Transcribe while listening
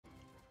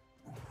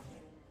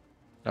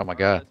Oh my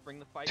god. Let's bring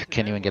the fight to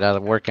Can't them. even get We're out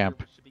of on work attack here. camp.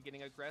 We should be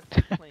getting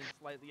aggressive, playing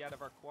slightly out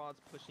of our quads,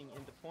 pushing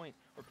into point.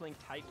 We're playing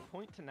tight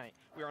point tonight.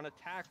 We're on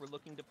attack. We're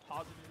looking to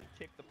positively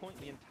tick the point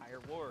the entire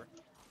war.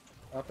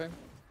 Upping.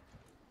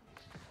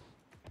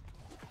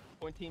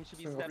 Point team should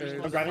be Single stepping phase.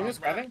 in. I'm grabbing this,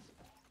 grabbing.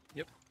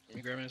 Yep.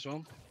 You grabbing as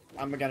well?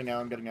 I'm getting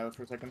out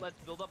for a second. Let's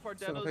build up our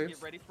Single devos, phase.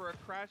 get ready for a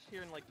crash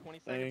here in like 20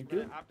 seconds. Thank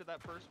you. After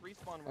that first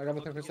respawn, I got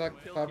nothing for sec.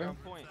 Popping.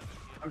 point.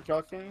 I'm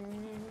jogging.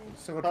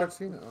 Single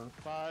Trixie. No.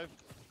 5,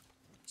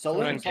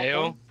 Solo. Run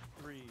Gale.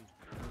 3.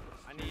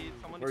 I need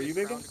someone Where to are you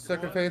get making? grounded.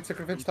 Second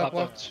fade, top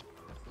left. Still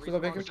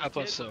Respawn bacon. is Top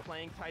left, hit. so. We're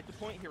playing tight to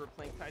point here. We're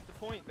playing tight to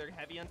point. They're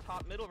heavy on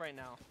top middle right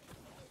now.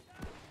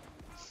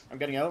 I'm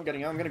getting out.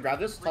 I'm gonna grab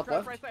this. Top Recross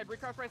left. right side.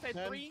 Recross right side.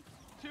 10. 3,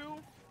 2,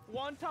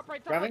 1. Top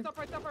right. Top Grabbing. right. Top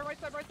right. Top right. Right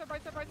side. Right side.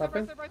 Right side. Right side.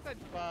 Popping. Right side. Right side.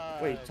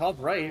 5. Wait, top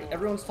right.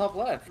 Everyone's top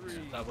left. 3.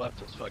 Top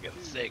left was fucking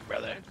sick,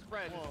 brother. And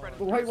spread. And spread.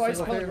 Well, why is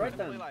Single top fade. right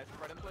Play then? live.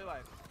 Spread and play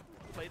live.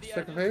 Play the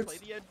Second edges. fades.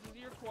 Play the edges of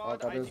your quad.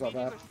 God, that is not IGBs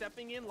bad. are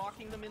stepping in,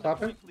 locking them in the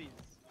Popping. point, please.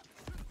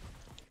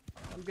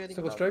 I'm getting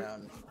Single knocked strike.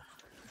 down.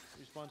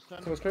 Respawn's 10.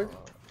 Single strike.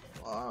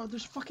 Oh,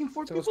 there's fucking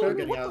 4 Single people. strike. I'm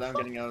getting out of that. I'm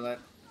getting out of that.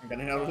 I'm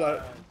getting out of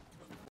that.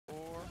 4.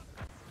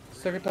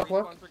 Second top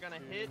left. Respawns are gonna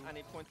hit. I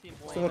need point team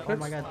Still a playing fix? Oh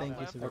my god, top thank you,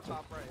 left or Super.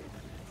 top right.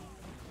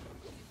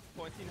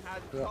 Point team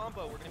has Yeah.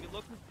 combo. We're gonna be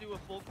looking to do a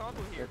full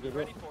combo here. Be Yeah,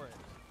 ready for it.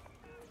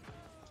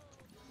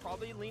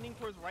 Probably leaning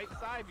towards right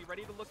side. Be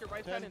ready to look at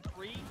right side in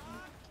 3,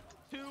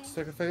 2,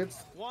 Second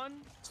fades. 1.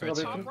 Single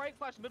Right Top bacon. right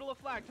slash middle of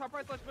flag. Top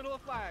right slash middle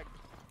of flag.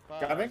 5.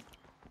 Grabbing.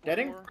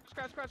 Deading.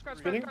 Scratch, scratch, scratch,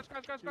 Spinning. scratch,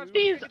 scratch, scratch, scratch,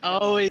 scratch. He's Scratch.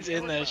 always in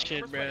And that we're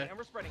shit, spreading, bruh. and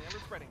we're spreading, and we're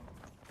spreading.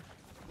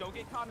 Don't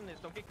get caught in this.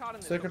 Don't get caught in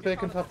this. Second don't get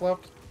bacon, caught in top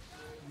left. this.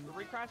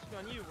 We're recrashing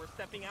on you. We're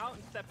stepping out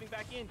and stepping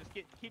back in. Just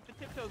keep the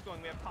tiptoes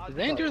going. We have Did positive.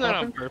 they do that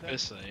on Popping.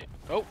 purpose? Like,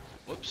 oh,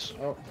 whoops.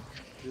 Oh.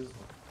 Jesus.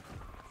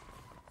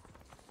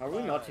 How are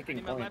we not taking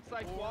Team at point? left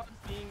side quad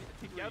being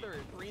together.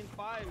 3 and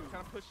 5.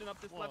 Kind of pushing up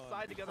this left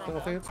side together on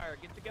Single fades. bonfire.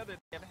 Get together.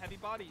 They have heavy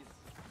bodies.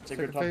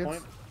 Secret Second top fades.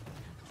 point.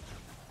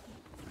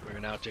 We're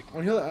now taking.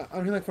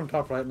 I'm healing from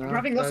top right now.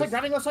 Grabbing left guys. side.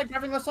 Grabbing left side.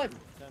 Grabbing left side.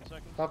 10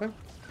 seconds. Popping.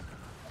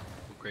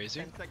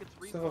 Crazy. 10 seconds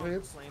Single respawn.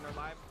 fades. Playing our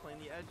lives. Playing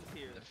the edges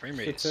here. The frame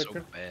rate is so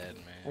Second. bad,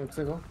 man. One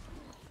single.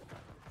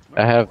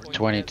 I have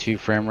 22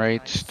 frame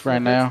rates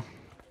right now.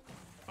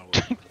 Oh,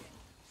 well.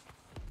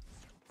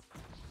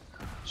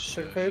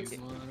 So Second fades.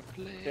 you wanna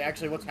play? Okay,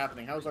 actually, what's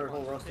happening? How's our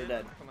whole roster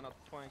dead? Coming up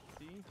to 20.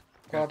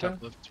 Grab top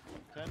Popping. left.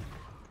 10.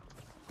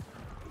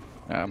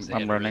 They I'm had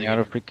a running really out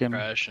of good freaking.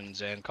 crash, and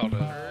Zan called it.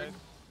 5.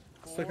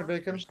 Second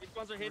bacon.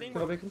 Respawns are hitting.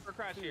 Single bacon. For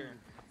crash here.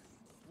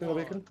 Single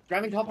bacon.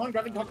 Grabbing top point.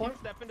 Grabbing top point.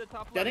 Step into top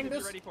left. Getting if you're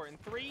this? ready for it. In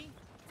 3,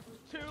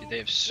 2. Dude, they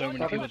have so many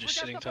one. people Recast just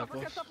sitting left, top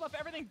recast left. left,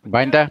 everything.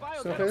 Bind Bio, that. bio,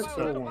 Still bio, face, bio,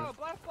 still bio, one.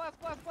 blast, blast,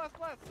 blast, blast,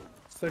 blast.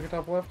 Second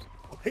top left.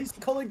 He's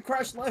calling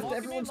crash left. Lock him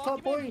in, Everyone's lock top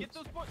him in. point. Get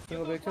those points.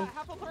 Single Get those bacon.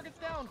 half targets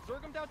down.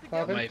 Zerg them down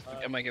Popping. together.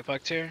 I might get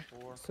fucked here.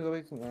 4. Single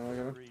bacon. No, I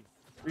got it. 3.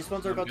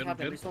 Respawns are about to Good,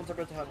 happen. good. Respawns are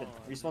about to happen.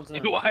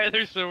 Respawns are Why are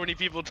there so many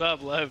people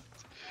top left?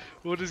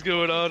 What is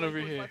going on over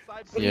here?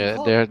 Yeah,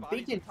 Call they're-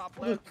 Bacon.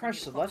 Oh,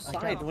 crash the left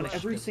side when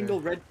every single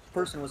red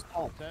person was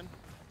top. 10.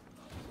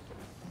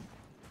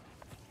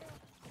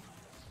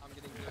 I'm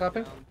getting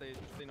Popping. down.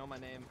 They know my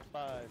name.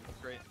 5.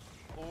 That's great.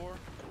 4.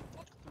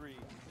 3.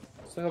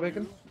 Single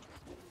bacon.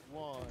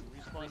 1.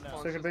 Respawn now. Respawns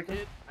Second just bacon.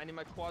 hit. I need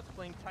my quads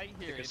playing tight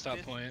here. Take a If stop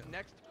this point.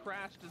 next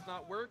crash does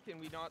not work and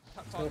we not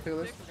Still top feel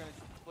this? 6, we're gonna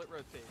split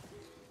rotate.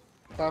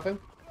 Popping.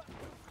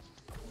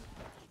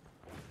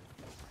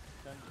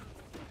 10.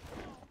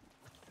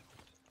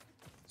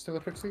 Still a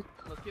Trixie.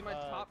 Let's get my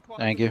top quad.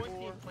 Thank you. point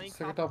team playing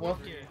Second top top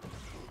left. here.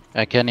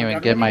 I can't even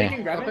Grabbing get my.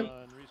 bacon, grabbing.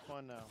 1.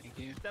 Respawn now. Thank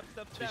you. Step,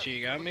 step, step. Twitchy,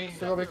 you got me?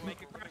 Single bacon.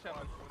 Make a crash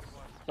happen.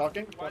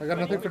 Talking. I got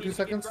nothing for 2 We need to get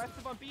seconds.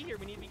 aggressive on B here.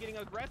 We need to be getting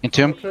aggressive.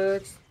 Into him. on B.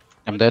 Tricks.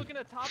 I'm Let's dead. look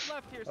at a top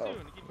left here Oh.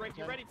 soon.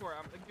 Get ready for it.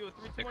 I'm gonna do a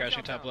 3, 2, They're 1 crashing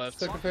countdown. top left.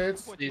 Second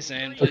fades. Point Please, team.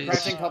 Zan, Three, please.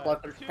 Crashing top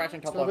left. They're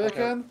crashing top Still left.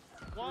 Okay. bacon.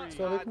 one.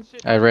 Still bacon.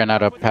 Shit. I ran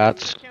out of Point team,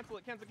 paths. Cancel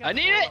it. Cancel. I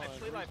need Play it. live,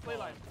 Play live. Play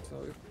live.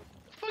 So,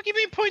 Fuck you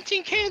mean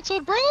pointing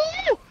canceled, bro?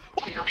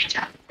 What are we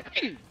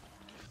doing?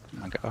 Oh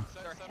my god.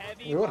 They're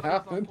heavy What bodies on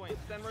happened? point.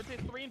 Then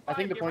rotate 3 and 5. I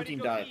think the Get point ready team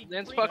to go died. C.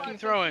 Dan's 3, fucking 5,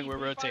 throwing, C. we're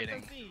 3, 5,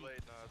 rotating. C.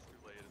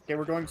 Okay,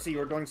 we're going C.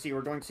 We're going C.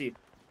 We're going C.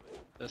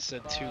 That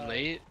said too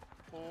late,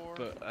 4.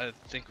 but I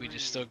think we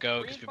just still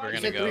go because people are You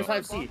gonna said 3, go.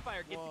 5, C.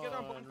 Bonfire. Get together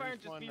on bonfire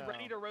and just be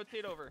ready to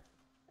rotate over.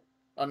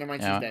 Oh, never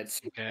mind. Yeah. She's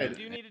dead. Okay. We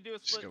do need to do a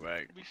Just split. go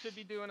back. We should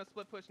be doing a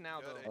split push now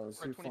though. Oh,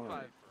 For C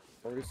 25.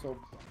 Already so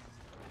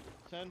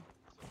 10.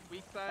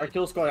 Weak side. Our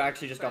kill squad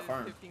actually just got side is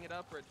farmed. Picking it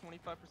up. We're at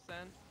 25%.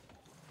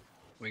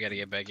 We gotta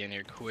get back in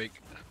here quick.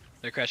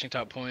 They're crashing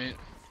top point.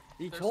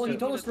 He They're told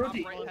sitting us in to the top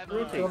rotate. right heavy.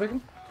 Still Rotate.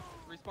 bacon.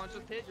 Respawn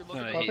just hit. You're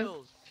looking No, for he-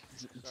 kills.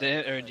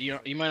 Zan, or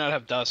you might not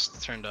have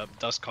Dust turned up.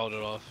 Dust called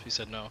it off. He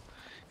said no,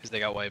 because they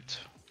got wiped.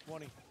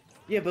 20.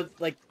 Yeah, but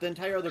like the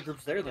entire other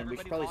group's there. Then we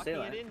should probably Everybody say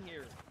locking that. it in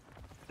here.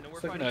 I know we're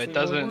Second fighting No, it for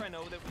doesn't. war. I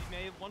know that we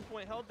may have 1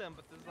 point held them,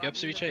 but this is not Yep,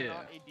 mean that Ceviche, they're yeah.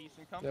 not a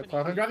decent company.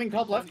 Popping. I'm grabbing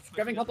top left.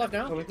 Grabbing top left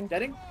now. Still bacon.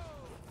 Deading.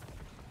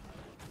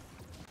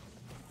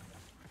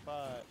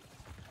 5.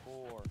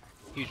 4.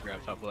 Huge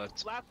grab top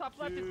left. Last top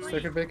left is 3,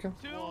 Second bacon.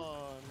 2, 1.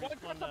 Respawn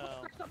Top now.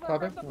 left, top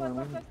Copy. left, top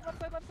left, left side, left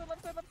side, left side,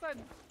 left side, left side.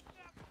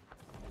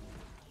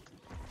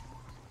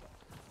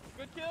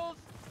 Good kills.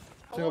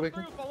 Single Follow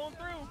bacon. through, follow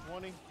through.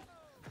 20.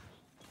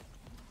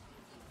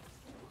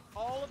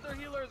 All of their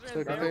healers are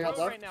in Second their base.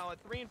 row right now at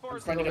 3 and 4.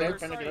 trying to get out, They're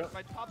trying to get out.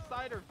 by top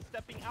side or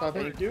stepping out. Copy.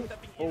 They're Two.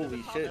 stepping into Holy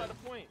the top shit. side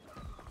of point.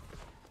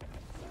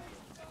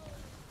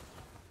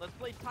 Let's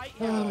play tight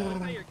here. Let's play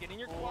tight here. Get in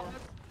your quads.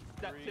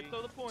 That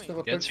tiptoe the point. Still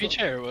a Get pixel.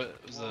 speech or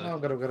what was No, the? I'm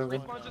good, I'm good, I'm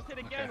good. Respawn just hit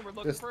again. Okay. We're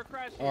looking Just, for a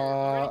crash here.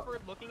 We're ready for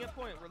it. Looking at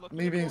point. We're looking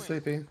Me at being point.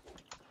 sleepy.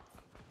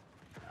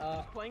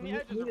 Playing the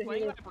edges. We're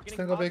playing left. We're getting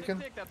Single positive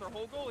bacon. tick. That's our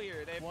whole goal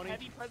here. They have 20.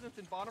 heavy presence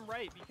in bottom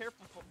right. Be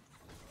careful.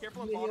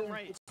 Careful in bottom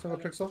right. Single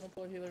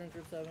pixel. Healer in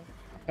group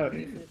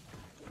 7.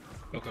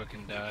 Coco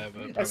can die,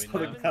 but That's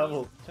probably what not. a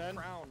devil. 10.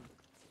 Crown.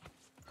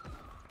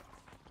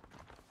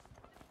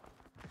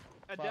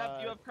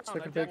 Adept, you have crown.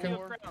 Second Adept, you bacon.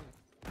 have crown.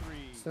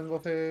 3. Single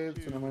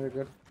fades, and I'm really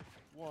good.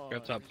 1.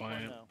 Grab top Respawn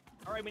point. now.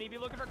 All right, we need to be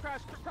looking for crash.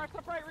 Crash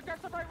top right. Crash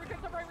top right.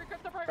 Crash top right. Crash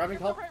top right. Grabbing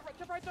Top top. right.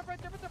 Top right. Top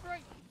right. Top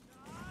right.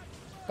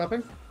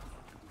 Tapping.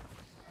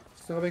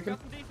 Single We bacon.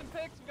 got some decent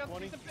picks. We got some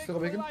 20. decent picks. Single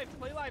Play bacon. life.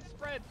 Play life.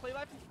 Spread. Play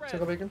life and spread.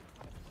 Single bacon.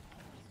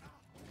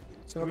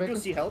 Single Should we go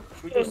bacon. see help?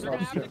 Should we go They're see gonna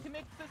help? have to shit.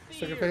 commit to C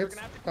Second here. phase. They're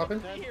gonna have to Topping.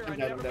 commit to C here. I'm I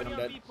dead, know I'm dead, everybody I'm on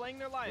dead. B playing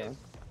their life. Yeah.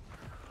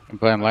 I'm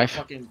playing life.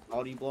 Fucking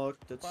body block.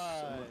 That's so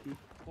 5, lucky.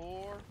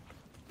 4,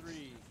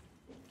 3,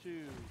 2,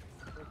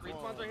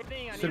 Respawns are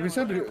hitting. I Should need we a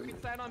send-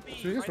 right side on B.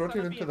 Should we just Right side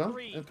rotate on B into in them?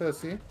 3, Into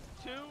C? 2,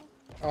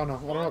 Oh no, I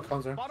don't know what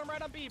cons are. bottom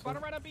right on B.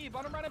 Bottom right on B.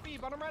 Bottom right on B.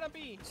 Bottom right on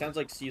B. Sounds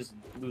like C is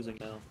losing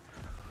now.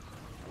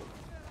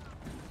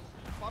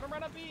 Bottom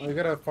right on Oh, you B.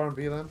 gotta farm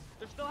B then.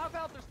 They still have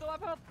health. They still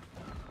have health.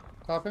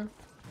 Topping.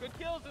 Good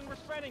kills and we're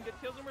spreading. Good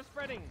kills and we're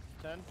spreading.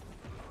 10.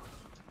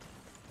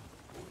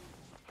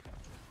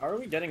 How are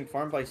we getting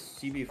farmed by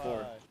CB4? 5,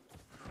 4,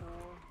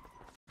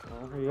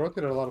 Oh, we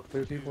rotated a lot of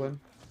clear people in.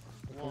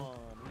 1.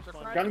 They're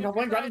Respawn crying. Grabbing top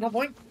point, grabbing top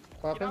point.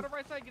 Get Topping. out of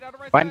right side. Get out of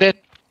right Find side.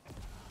 it.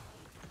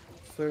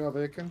 Single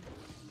bacon.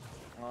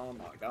 Oh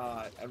my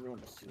god, everyone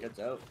just gets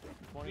out.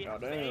 We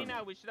have Goddamn. A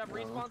now. We should have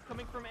respawns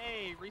coming from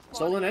A.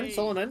 Respawn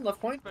Soloing in,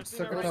 left point. Especially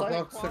Second their top right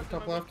left, side, second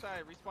top quads on left. the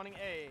side, Respawning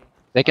A.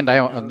 They can die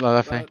on the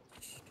left side.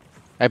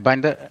 I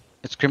bind it.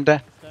 It's scream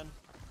there. 10.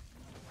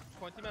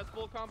 Point team has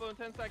full combo in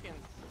 10 seconds.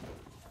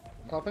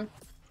 Topping.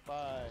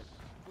 5,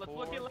 Let's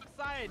look at left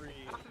side. 3,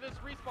 After this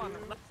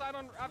respawn. Left side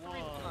on after 1.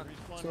 respawn.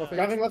 Respawn Single now. phase.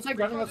 Grabbing left side,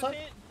 grabbing left Respawn side.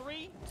 is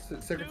hit. 3,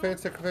 Second Two.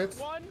 fades, second fades.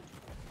 1.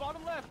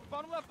 Bottom left.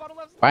 Bottom left. Bottom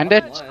left. Find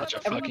left it. side, Such a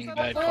left side, fucking left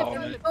bad side, call,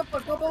 left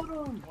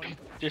man. side.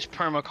 Just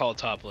perma call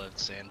top left,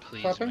 Sand,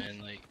 please, Popping.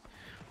 man. Like,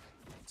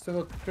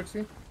 Single Trixie.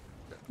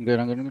 I'm good.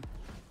 I'm good. I'm good.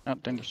 Oh,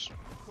 thank you.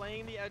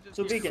 Playing the edges.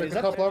 So here. Beacon, is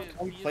Second that top left.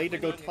 can we play to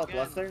go top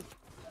left there?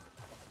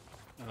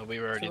 we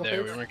were already Single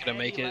there. We phase. weren't gonna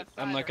make it.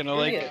 I'm not gonna Yeah,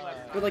 like. yeah.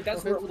 But like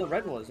that's where all the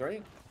red was,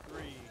 right?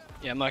 3.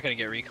 Yeah, I'm not gonna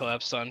get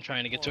recollapsed on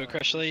trying to get to a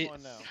crush late.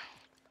 Respawn now.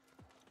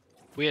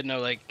 We had no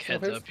like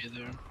heads phase. up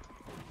either.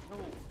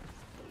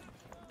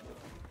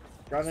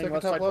 Grabbing Second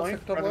left top side left, point,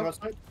 second top grabbing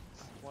left. left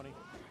side. 20.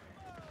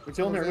 We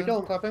kill him here, we Singles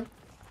kill in, him.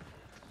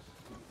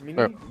 Topping.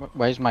 Bro, Mini.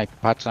 why is my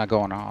pot's not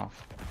going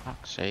off?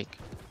 Fuck's sake.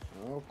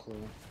 No clue.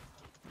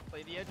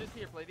 Play the edges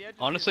here. Play the edges.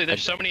 Honestly, here.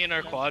 there's so many in our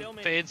Use quad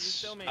stalemate, use fades.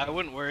 stalemate. I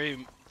wouldn't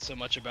worry so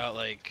much about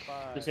like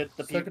 5, Just hit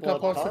the Second people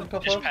top left, at the second top.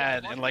 top just left.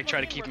 pad and like try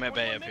to keep him at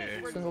bay up We're here.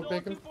 still Single a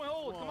bacon. 2-point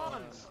hold. Come on.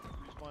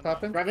 Respawn now.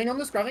 Topping. Grabbing on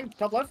this, grabbing,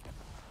 top left.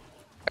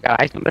 I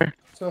got ice in there.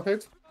 Single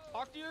fades.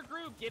 Talk to your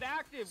group. Get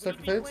active.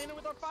 Second We need to be phase. playing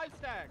with our 5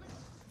 stacks.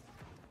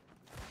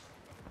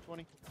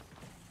 20.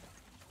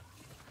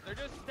 They're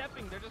just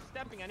stepping. They're just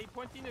stepping. I need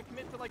point team to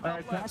commit to like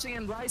Alright, top left. crashing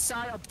in right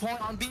side of point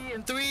on B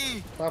in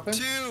 3, Topping.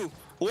 2,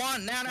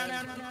 1. Now,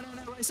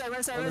 right side,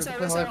 right side, I'm right side,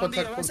 gonna right side put on D,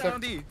 my right side on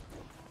D.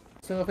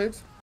 Single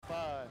fades.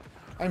 5,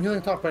 I'm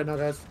healing top right now,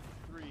 guys.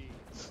 3.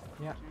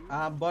 Yeah.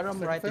 2, Bottom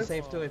Second right is phase.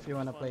 safe too if you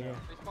wanna play here.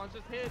 Respawn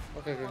just hit.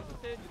 Okay, good. Respawn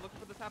just hit. You look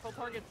for the tackle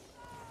targets.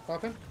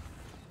 Topping.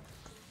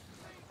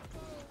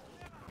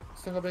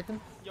 Single bacon.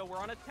 Yo, we're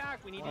on attack.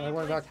 We need to I be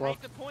went playing back tight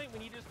left. to point. We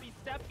need to just be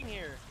stepping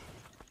here.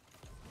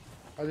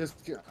 I just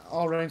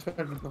all range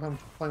I'm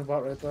playing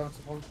bot right there.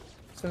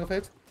 Single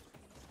fades.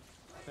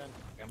 10.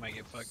 I might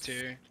get fucked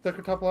here.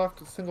 Second top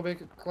left. Single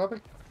bacon.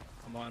 Clapping.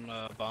 I'm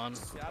on bond.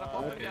 Get out of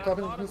bottom. Okay. Get out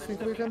Topping of bottom. this They're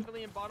single stepping bacon.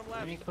 heavily in bottom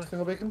left.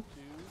 Single bacon.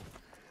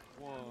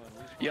 2, 1.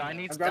 Yeah, I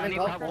need I'm grabbing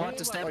top top point,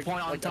 to step like-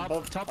 point on like top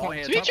above top top.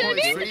 point here. Top point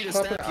is free to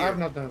Topping. step I here. have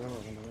nothing.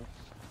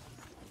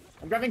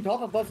 I'm grabbing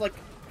top above, like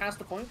past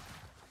the point.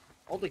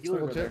 All the healers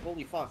Single are there. jet.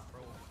 Holy fuck.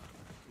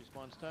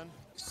 Respawn's 10.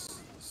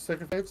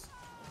 Second fades.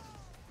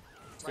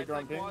 Right Sticker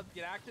on side ping. quads,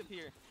 get active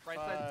here. Right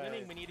side's 5,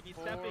 winning. We need to be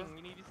 4, stepping.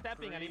 We need to be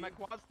stepping. I need my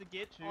quads to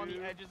get on the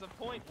 2, edges of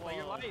point. Play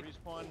your 1. life.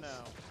 Respawn now.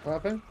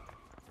 Clapping.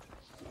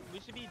 We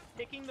should be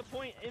ticking the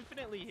point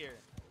infinitely here.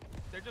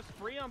 They're just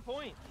free on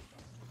point.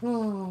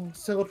 Oh,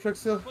 single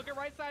Trixie. Look at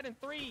right side in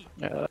 3.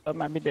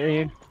 Might be there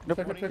here. Nope.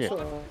 Second Yeah. Trixie.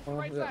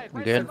 Right Yeah. side.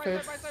 Right Good. side,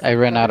 right side, I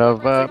ran out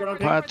of right side, right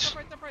side, pots.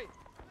 right side, right side, right.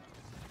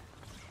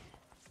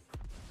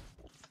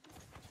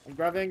 I'm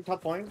grabbing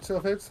top point.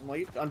 Still fades. I'm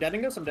late. I'm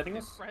deading us. I'm deading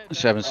us. Spread,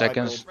 7 spread,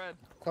 seconds. spread.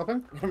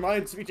 Clapping. Never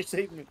mind. Sweet just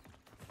saved me.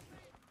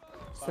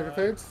 Sticker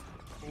fades.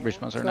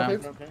 Respawns are Still now.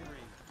 fades. Okay.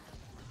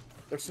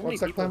 There's so 1 many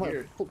sec. people Play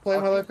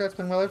here. my life, guys.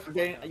 Play my life.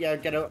 Okay, yeah,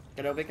 get out,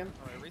 bacon.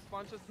 Alright,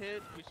 respawn just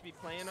hit. We should be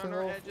playing on Single,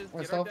 our edges. Get our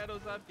myself.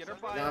 deados up. Get our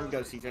bios. Yeah, I'm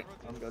good, CJ.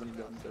 I'm good. I'm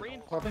good. I'm good. 3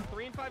 and Clapping.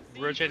 3 and 5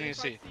 C. Rotating 3 and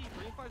to C. 5 C,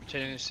 3 and 5 C.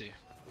 Changing to C.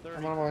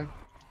 I'm on my way.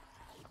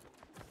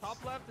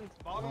 Top left and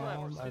bottom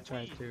left. I Hit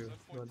try C. to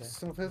go there.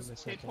 Still Give me a fades. Hit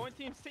second. point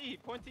team C.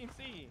 Point team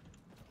C.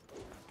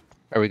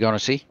 Are we going to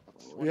C?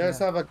 You guys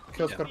have a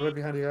kill squad right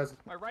behind you guys.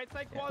 My right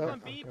side quad's Yeah. on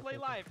B. Okay, Play okay.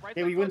 live. Right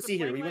Hey, side we win quads are C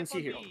here, playing we win live C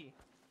on here. B.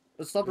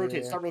 Let's stop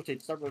rotate. Yeah. Stop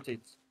rotate. Stop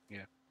rotates. Yeah.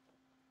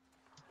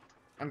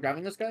 I'm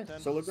grabbing this guy.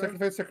 Solo Second grab.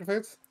 fades. Second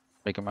fades.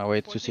 Making my way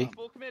to Point C. team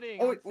full committing.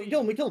 Oh, on wait, C. we kill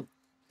him. We kill him.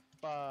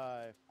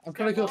 5. I'm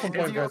trying to kill some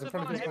Step point, on, guys. I'm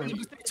trying to kill some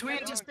point.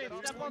 Tweet just Step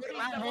on C, hold step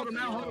him out, on hold him C,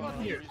 out, step hold on him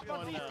C, here. step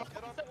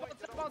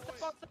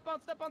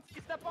on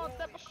C,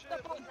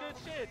 step on, good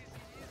shit.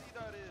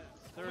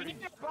 We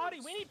need that body,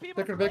 we need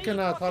people Sticker playing bacon,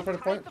 top fucking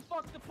right point. tight the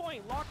fuck the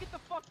point, lock it the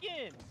fuck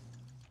in.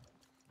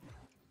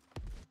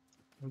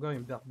 I'm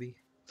going back B.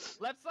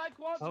 Left side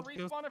quads are Help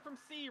you. respawning from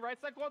C, right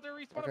side quads are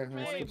respawning Okay, from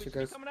nice, A. good We shit, should be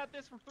guys. coming at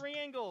this from 3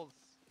 angles.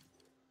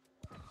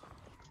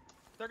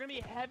 They're gonna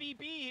be heavy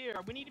B here.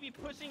 We need to be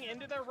pushing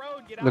into their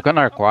road. Get out Look of on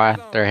their our comfort quad.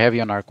 zone. They're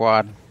heavy on our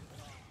quad.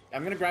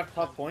 I'm gonna grab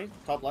top point.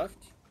 Top left.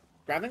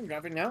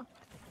 Grabbing now.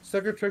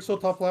 Sticker trickle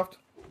top left.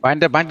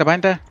 Bind it, bind it,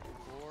 bind it.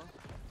 4.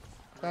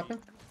 Tapping.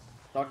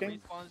 Docking.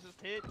 Respawns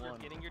just hit. You're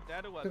getting your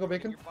dead up. Single You're getting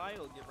bacon. your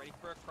vital. Get ready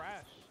for a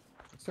crash.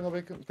 Single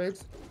bacon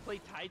fades.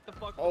 Play tight the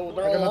fuck. Oh, up.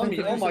 they're I got all on nothing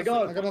me. for Oh my 6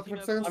 god. I got nothing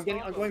for seconds.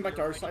 I'm going back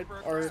to our side.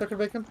 Our Sticker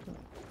bacon.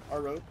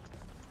 road.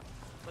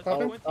 Let's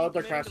Clapping. go. Oh,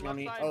 they're Team crashing to on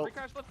me. left Oh. side.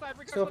 Recrash left side.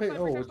 Recrash Still left fade. side,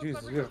 Oh, recrash left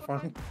Jesus, side, you're recrash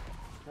left fun. side.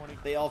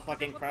 They all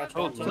fucking crashed.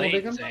 Oh, on me. late,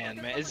 bacon? Zan,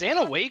 man. Is Zan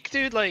awake,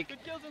 dude? Like,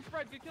 Good kills and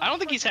spread, good kills I don't and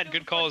think spread, he's had kills good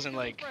and spread, calls in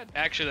kills and like spread.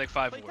 actually like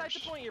 5 Play tight wars. to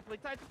point here. Play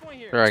tight to point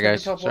here. Alright,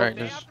 guys. Top Sorry, left.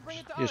 They have just to bring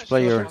it to just us.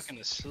 play Sure. your. Fucking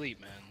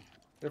asleep, man.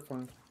 You're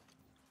fine.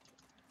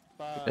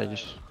 5. Yeah,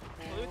 just.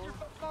 Play with your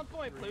 5 on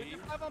point. Play with your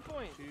 5 on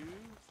point. 2.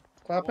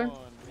 Clapping. 1.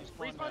 Respawn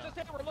Respawn now. just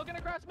hit. We're looking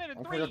at crash mid in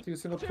I 3, forgot to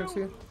use single 2, tricks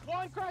here.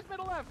 1. Crash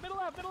middle left. Middle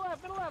left. Middle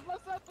left. Middle left.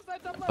 Left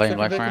side. Top left. Playing Second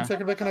life bacon. round.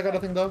 Second bacon. I got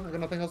nothing though. I got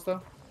nothing else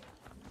though.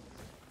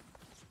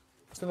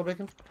 Single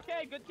bacon.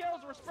 Okay, good kills.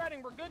 We're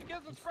spreading. We're good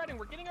kills and spreading.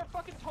 We're getting our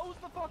fucking toes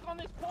the fuck on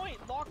this point.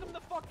 Lock them the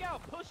fuck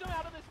out. Push them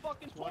out of this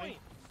fucking 20. point.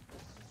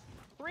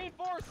 3 and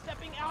 4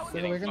 stepping out. Single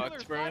Getting bacon. killers.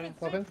 Fucked, bro. 5 and 6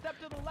 Clapping. step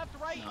to the left,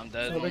 right. No, I'm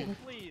dead. Single bacon.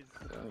 Please.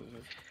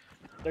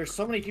 There's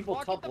so many people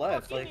Lock it top the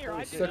left. fuck in Like, here.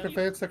 holy I shit. just Second need-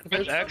 fade. Second It's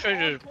fade. Get them actually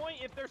on just- point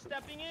if they're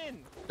stepping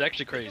in. It's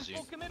actually They can crazy.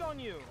 full commit on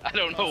you. I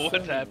don't know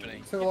what's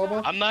happening. Single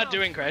elbow. I'm not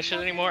doing crashes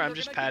anymore. I'm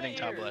just padding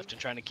top left and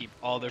trying to keep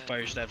all their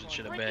fire stabs and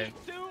shit at bay.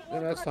 Yeah,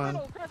 that's fine.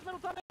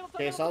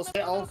 Okay, so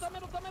I'll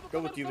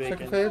go with you,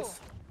 Second Bacon. fades.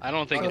 I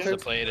don't think Single it's the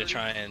fades. play to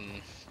try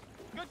and.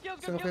 Good kills,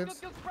 Single good kills,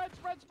 fades. good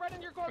kills. Spread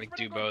in your core. Like, spread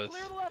do in your core. both.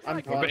 Clear the left I'm side, fine.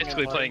 We're clear the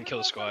basically left playing side, kill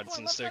left squads side,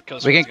 since their left kill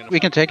side, We squad's can gonna we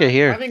can take it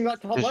here. Having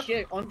top Just- left,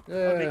 yeah, on. Yeah.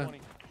 Okay.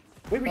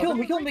 Wait, we kill him,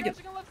 Bacon.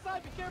 Crashing on left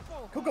side, be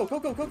careful.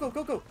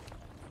 Go.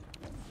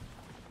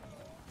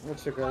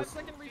 What's your 5 guys?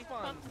 second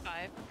respawn.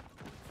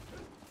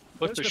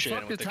 Put the the shit in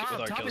fuck with, is with top?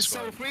 our Top kill is so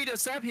squad. free to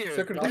step here.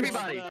 Second base.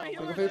 Everybody. Now,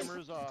 Single when fades.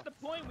 timer's That's off. the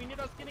point. We need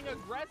us getting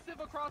aggressive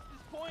across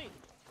this point.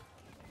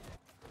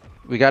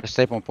 We got to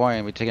stay on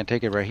point. We can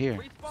take it right here.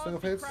 Respawn, Single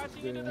be fades?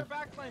 crashing into Yeah. their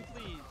backline,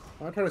 please.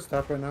 I'm trying to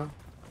stop right now.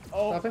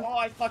 Stopping?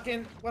 I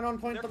fucking went on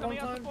point They're the wrong coming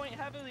out the time. point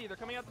heavily. They're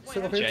coming out the point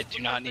Single heavily. fades? I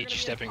do not need They're your gonna be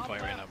stepping in top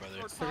point right now, left brother.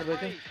 or top Single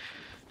bacon. right.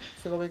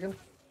 Single bacon.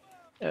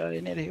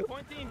 You need to heal.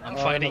 Point team, I'm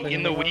Oh, fighting nothing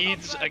in the anymore.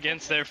 weeds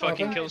against their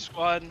fucking Okay. kill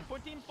squad.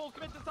 Point team full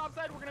commit to top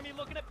side. We're gonna be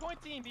looking at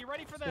point team. Be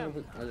ready for Single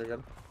them. bacon. Oh, you're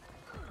good.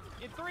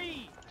 In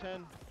 3,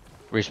 10.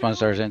 Respawn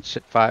stars in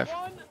 5.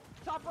 1.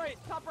 Top right.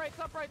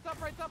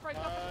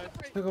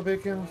 Single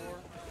bacon. 4.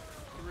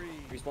 3.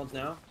 Respawns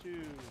now.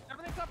 2.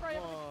 Everything top right.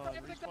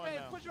 Everything top Respawn right.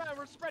 now. Push around.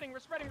 We're spreading.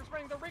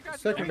 The ring guys.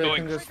 Second I'm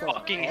bacon going just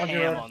fucking on your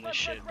ham end. on this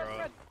shit, bro.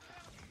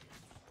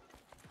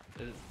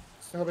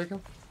 Single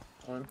bacon.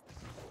 On.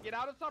 Get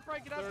out of top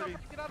right. Get out of top 30.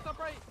 right. Get out of top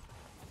right.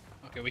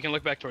 Okay, we can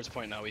look back towards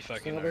point now. We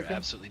fucking Single are bacon?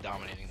 absolutely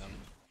dominating them.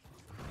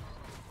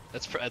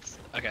 That's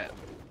okay.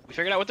 We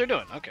figured out what they're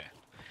doing. Okay.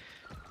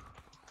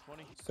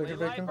 20. Second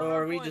Play bacon. live Or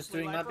are on we point, just play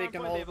doing live that on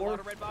bacon point. all They have a war? lot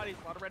of red bodies.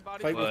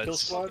 Fight with Well, kill it's-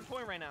 squad.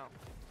 Point right now.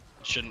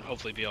 Shouldn't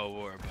hopefully be all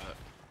war, but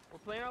We're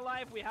playing our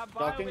life. We have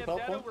bio. Docking, We have top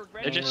data. one? We're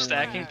ready. they're just to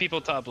stacking crash. people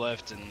top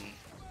left, and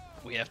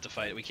we have to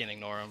fight. We can't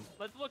ignore them.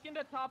 Let's look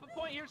into top of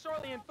point here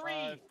shortly. In 3,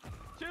 5,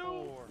 2.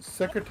 4.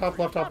 Second top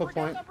left, top of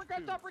point.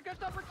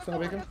 Single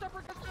bacon.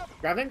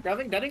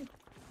 Grabbing, deading.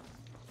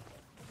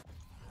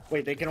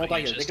 Wait, they can all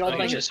die here. They can all die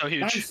here. Aegis is so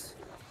huge. Nice.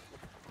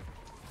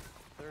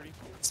 30.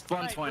 It's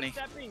 120.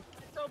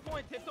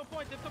 Tiptoe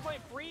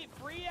point.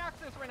 Free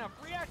access right now.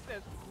 Free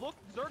access. Look,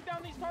 zerg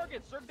down these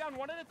targets. Zerg down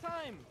one at a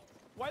time.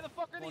 Why the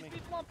fuck are 20. these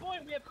people on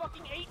point? We have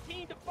fucking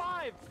 18 to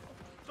 5.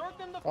 Zerg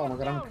them the fuck Oh my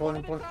god, I'm down, pulling one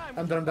at a point. time.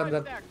 I'm done, Five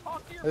done. stack.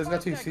 Talk to your I just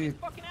got five stack. TC Get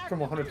fucking from active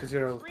 100 to here.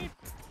 0. 3,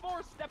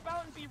 4, step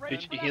out and be ready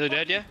You for that healer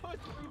dead fucking yet? push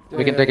through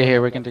We can take it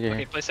here. We can take it Okay,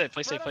 here. play safe,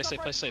 play safe, play safe,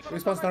 play safe.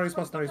 Response now,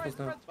 response now, response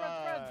now.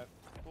 5,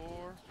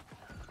 4,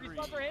 3,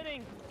 Respawns are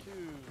hitting. 2,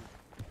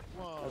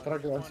 1. I thought I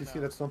could One LCC,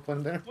 out. that's not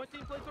playing there. One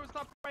team plays towards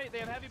top right. They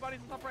have heavy bodies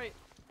in top right.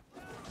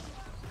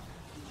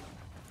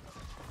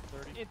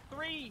 30. In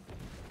 3.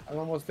 I'm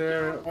almost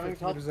there. Running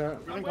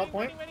 50%. Running I'm top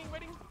point.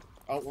 waiting.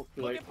 Oh, we're too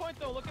Look late. at point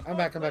though. Look at I'm point.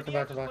 back, I'm Play back, the I'm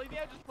back, edges, I'm play back.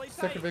 the edges, play tight.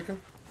 Second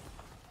beacon.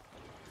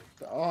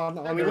 Oh,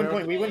 no, We win under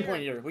point. We win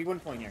point here. We win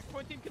point here.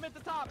 Point team commit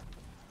to top.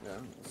 Yeah.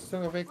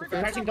 Single beacon.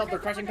 Regress Crashing top, top, they're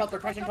regress crashing top, top, they're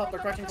crashing top, they're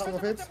crashing top. Single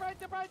hits.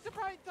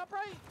 Top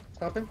right.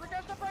 Tapping.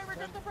 Regress top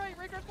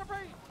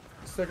right.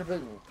 Second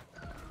beacon.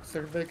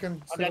 Second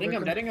beacon. I'm deading,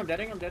 I'm deading, I'm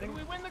deading, I'm Do deading.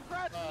 we win the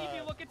crash? We need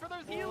to be looking for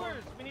those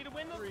healers. We need to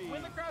win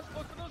the crash.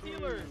 Look for those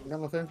healers. Got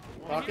nothing.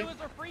 The Rocket. healers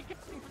are free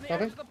casting from the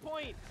Copy. edge of the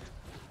point.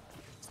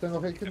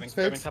 Single beacon. Coming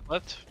Spades. top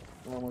left.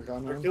 Oh my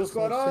god, man. Kill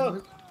squad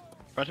up.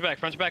 Front to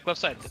back, left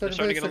side. They're Second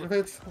starting fades, to second get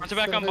a... fades. Front to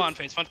back on Bond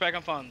phase, front to back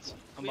on Fonz.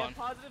 On We Bond. have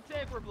positive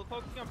tick. We're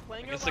focusing on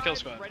playing our Against the kill lives,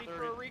 squad. ready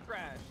for a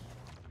recrash.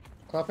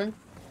 Clapping.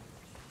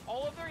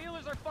 All of their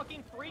healers are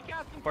fucking free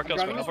casting. Four from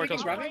kills, the grabbing top us, we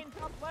can right grab and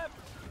top left.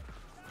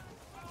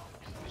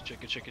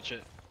 Good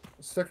shit.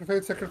 Second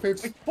fades, second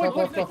fades. Point, Top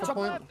left, point, top top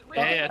point. left.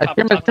 Yeah, I top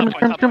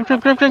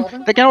scream,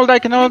 point. They can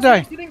all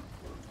die,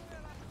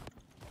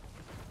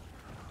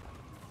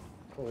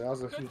 Oh, that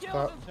was a Good huge kills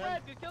clap. and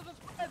spread. Good kills and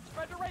spread.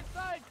 Spread to right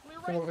side. Clear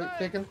Single right side.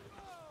 bacon.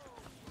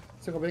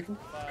 Single bacon.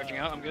 Charging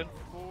out, I'm good.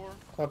 4,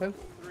 Clapping.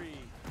 3,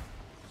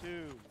 2,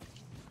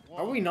 1.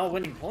 How are we not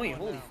winning point?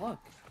 Holy fuck.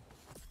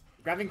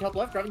 Grabbing top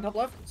left, grabbing top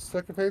left.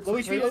 Second fades.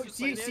 Low second HP, fades. low- Play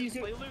see, this, see.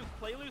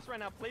 play loose right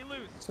now. Play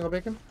loose. Single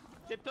bacon.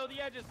 Tiptoe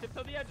the edges.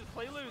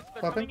 Play loose.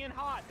 They're Clapping. coming in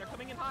hot.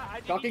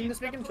 IGD, Talking this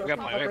step bacon, to We got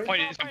top point. right,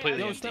 Point top is right,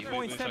 completely IGD, empty. Step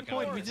point, step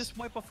point. We just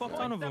wipe a fuck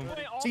ton of them. Step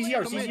point, all CZR, the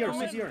way, come in, CZR,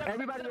 come in, CZR. step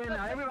Everybody in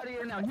now, everybody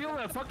in now. Heal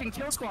the fucking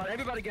kill squad.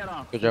 Everybody get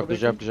on. Good job. We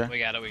got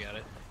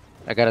it.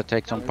 I gotta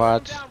take some Down,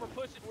 pods. down, we're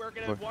pushing. We're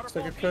gonna We're- waterfall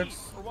Second B.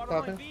 tricks, We're waterfalling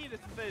clapping. B. This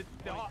is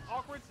the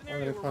awkward I'm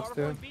scenario. gonna We're punch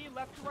waterfalling too. B.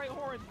 Left to right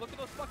horns. Look at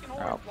those fucking Oh,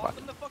 horns. Lock fuck.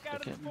 them the fuck out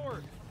of Okay. the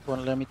fort.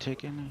 Wanna let me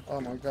take it?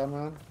 Oh my god,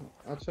 man.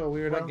 That's so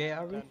weird. What gay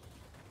are we?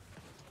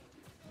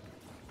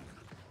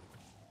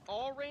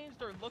 All ranged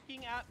are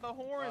looking at the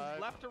horns. 5,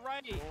 Left to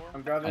right. 4,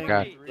 I'm grabbing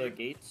Okay. the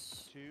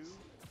gates. 2,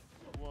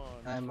 1.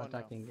 I'm One out.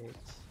 attacking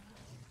gates.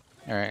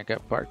 Alright, I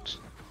got parts.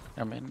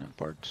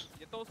 parts.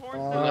 Get those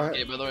horns Uh, down. Left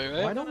gate, by the way,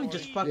 Why right? don't we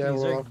just fucking Yeah, we're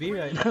Zerg up. B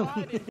right 3, now?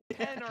 5, and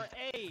 10 are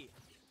A.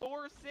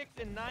 4, 6,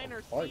 and 9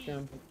 are C. I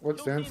can. What's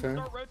Kill Dan teams saying?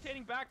 start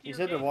rotating back to He your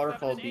said the gate.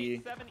 waterfall 7 and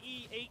 8, B.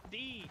 7E,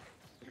 8D.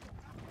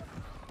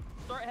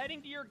 Start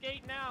heading to your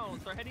gate now.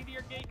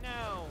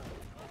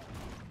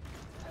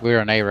 We're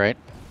on A, right?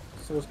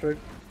 So straight.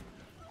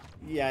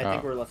 Yeah, I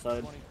think Oh. we're left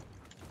side.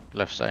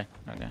 Left side.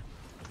 Okay.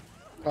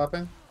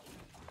 Clapping.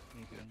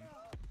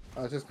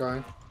 I was just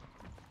going.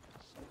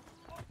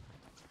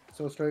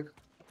 So straight.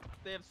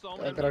 They have so I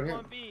many got out people here.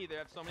 on B. They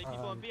have so many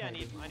people on B. I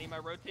need my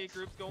rotate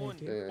groups going.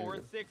 Thank you. Yeah, 4 yeah,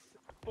 and 6,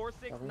 4,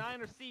 6, Copy.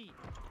 9 are C.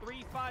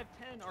 3, 5,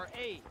 10 are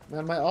A.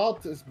 Man, my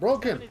alt is 7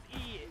 broken. is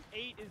E.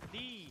 8 is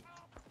D.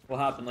 What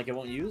happened? Like it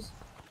won't use?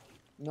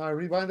 No, I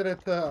rebinded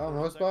it on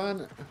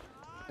hostbahn,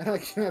 and I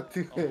can't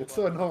do it. It's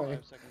so annoying.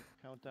 5-second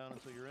countdown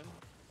until you're in.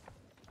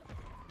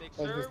 Make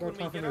Like, sure there's no when we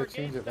time for get me our to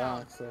change gates it down,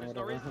 back, so there's no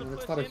whatever. reason I mean, to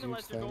it's push not a in huge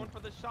unless you're thing. going for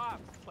the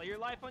shots. Play your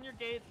life on your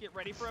gates. Get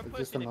ready for a It's push.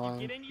 just And if you annoying.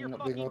 get into your I'm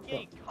not being fucking looked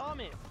gate,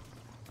 comment.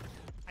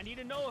 I need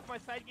to know if my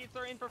side gates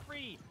are in for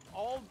free.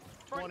 All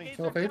front 20. gates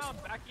Single are fades. down.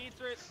 Back gates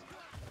are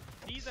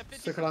at D's at 50%.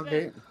 Second on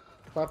gate. I'm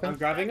Clapping.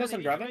 grabbing this,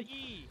 I'm grabbing.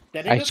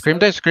 Deading I this?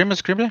 screamed it, screamed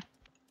it.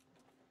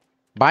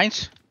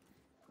 Binds.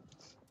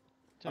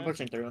 I'm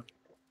pushing through.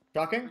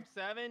 Shocking? Group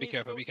 7 Be is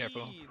careful, go be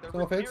careful. B. They're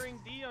Single fades. repairing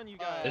D on you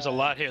guys. There's a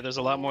lot here. There's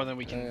a lot more than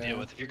we can Yeah. deal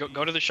with. If you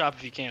go to the shop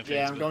if you can. Yeah,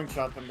 Faze, I'm but going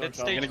shop. I'm going It's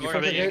shop. You're stage gonna, you're Second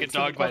probably gonna gate, get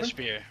second dogged by a clapping.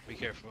 spear. Be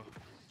careful.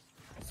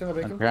 Single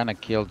I'm bacon. trying to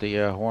kill the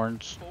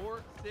horns.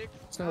 4, 6,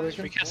 Single 9,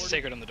 bacon. We cast a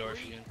sacred on the door if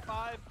 3, you can.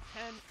 5,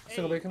 10, 8.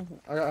 Single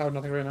bacon. I have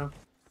nothing right now.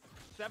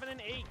 7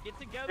 and 8, get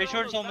together. Hey, on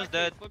Short's those almost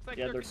back gates. dead. Looks like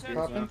Yeah, they're they're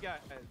contesting screwed, you guys.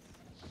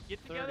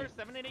 Get together,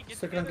 7 and 8, get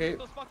Second together, gate.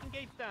 put those fucking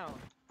gates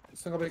down.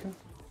 Single bacon.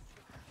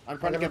 I'm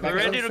trying to get We're back We're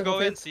Back ready up, to single go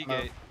in fades. C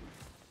gate.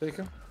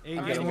 Bacon. A I'm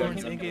gate getting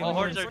horns, going. A gate All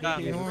horns, horns are A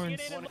down. gate Look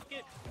horns. at it,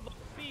 look to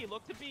B,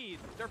 look to B.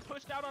 They're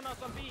pushed out on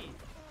us on B.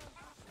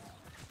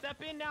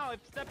 Step in now,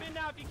 step in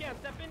now if you can.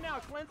 Step in now,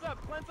 cleanse up.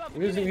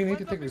 We get in, need to cleanse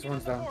take up, these get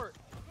ones in the down. fort.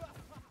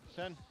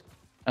 10,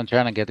 I'm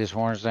trying to get these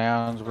horns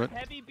down, but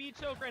Heavy B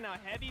choke right now,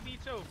 heavy B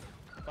choke.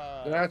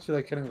 5, They're actually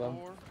like killing them.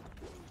 4,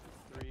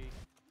 3,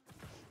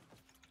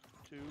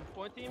 2,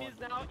 Point team is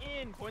now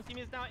in,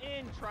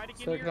 Try to get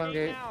Second into your on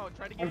gate gate. now.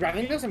 Try to get I'm in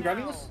grabbing your this, gate I'm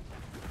grabbing now. this.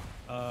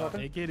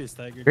 A gate is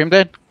tiger. screamed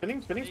it.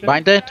 Spinning, spinning, spinning.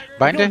 Bind it.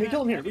 Bind We it.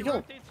 kill him here, we Heavy kill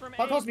him. rotates from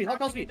Hot A, call speed, hot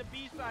call dropping speed. into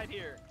B side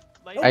here.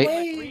 Like, No like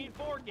way. 3 and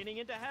 4 getting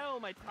into hell.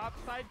 My top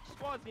side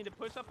squads need to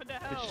push up into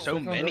hell. There's so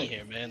Second many door.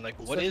 here, man. Like,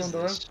 what Second is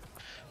door. this?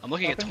 I'm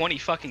looking at Clapping. 20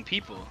 fucking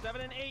people. 7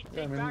 and 8, Yeah, I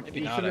take mean, back Maybe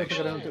you not, should be able to get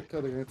actually. down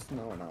to the gates.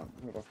 No, we're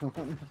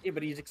not. Yeah,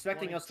 but he's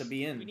expecting us to be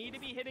We in. need to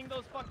be hitting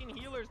those fucking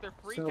healers. They're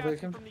free Single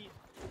casting bacon. from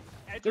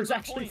the edge There's of the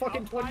actually point,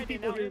 fucking 20 outside and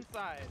people now here.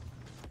 inside.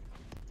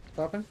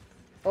 Clapping.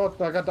 Oh,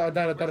 I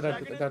died. We're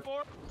staggered in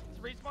 4.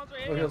 Respawns are Oh,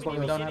 hitting. heals, We need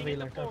heals. to Don't be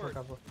getting into forward.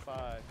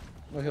 5.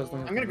 No heals, no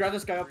heals. I'm gonna grab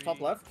this guy up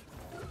top left. 2.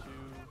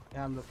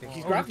 Yeah, I'm looking.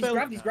 He's Oh, grabbed, he he's fell.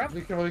 grabbed, he's grabbed.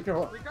 Be careful, be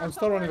careful. I'm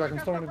still running back, I'm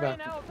still running back.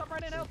 Top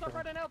right in L, top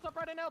right in L, top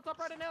right in L, top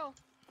right in L.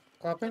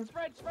 Clapping.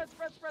 Spread.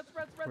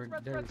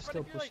 They're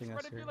still pushing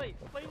us Spread if you're here. late.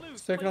 Play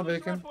loose. Second on Play loose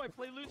bacon. around point.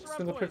 Play loose around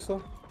Single point.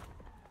 pixel.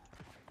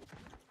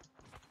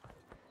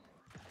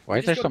 Why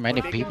is there so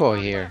many people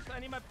here? I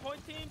need my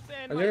point teams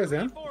and Are my you guys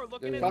in? 3-4 looking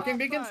Yeah, in yeah. Shocking top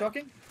beacon, side.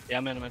 shocking. Yeah,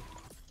 I'm in.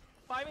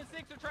 5 and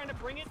 6 are trying to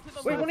bring it to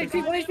the Wait, left 1 HP,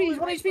 side 1 middle HP, and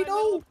 1 right HP, side no!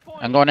 middle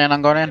point. I'm going in,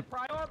 I'm going in.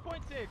 Prio our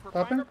point 6. We're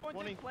Clapping. priming our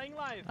point 6, playing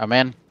live. I'm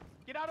in.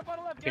 Get out of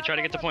bottom left. Okay, try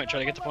to get the point, try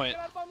to get the point.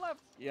 Get out of bottom left.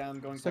 Yeah, I'm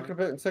going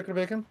for Second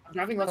bacon. I'm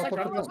driving left side, Top,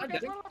 driving top, left top.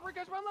 side, getting.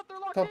 Guys, run left. They're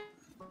locked Top.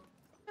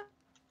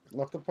 in.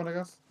 Left up point, I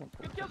guess.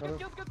 Good kills.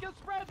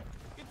 Spread.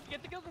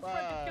 Get the kills and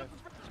spread. 5,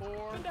 4,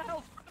 Spread into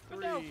hell. Spread up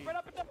and down. 3, Spread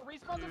up and down.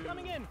 Respawns are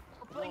coming in.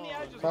 We're playing the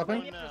edges. We're Clapping.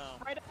 playing the edges.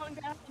 Spread out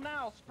into hell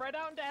now. Spread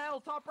out into hell.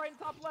 Top right and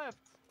top left.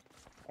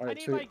 I Alright,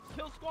 need sweet. my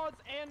kill squads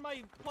and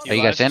my plus. Are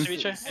you guys in?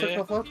 Ceviche? Second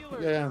top left?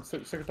 Yeah,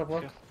 second top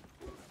left.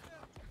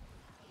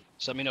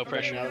 Just let me know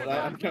pressure.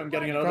 I'm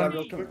getting it out of that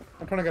real quick.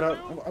 I'm trying to get out.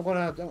 I'm going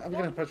out. I'm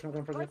getting pressure. I'm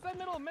getting pressure. Right side,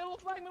 middle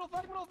flag,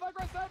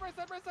 right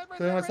side,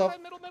 Clear myself.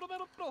 middle.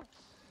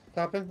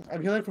 Tapping.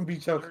 I'm healing from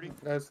beach out, 30.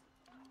 guys.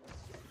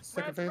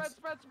 Second phase.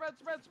 Spread.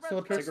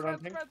 Still tricks. Spread.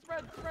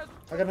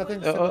 I got nothing.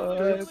 Good,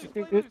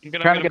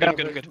 Trying to get I'm up.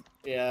 good.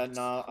 Yeah,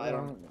 no, I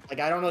don't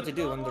know what to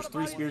do when there's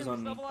 3 spears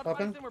on me.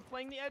 Popping. We're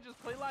playing the edges,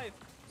 play life.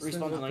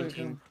 Respawn to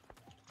 19.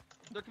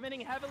 They're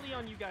committing heavily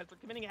on you guys. They're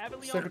committing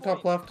heavily on Second point.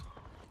 top left.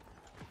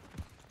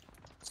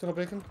 Still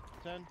bacon.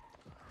 10.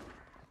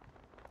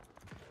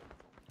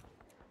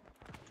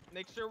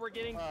 Make sure we're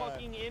getting 5,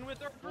 fucking in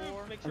with our group.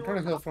 4, Make I'm sure trying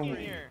to we're heal from-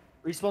 fucking here.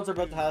 Respawns are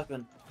about to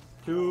happen.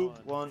 2,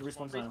 1,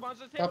 respawns now. Respawn's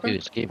just Tapping. hit.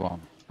 Dude, just keep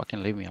on.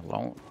 Fucking leave me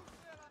alone.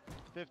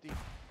 50.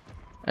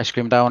 I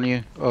screamed down on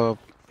you.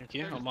 Thank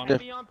you. They're I'm just on.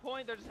 heavy on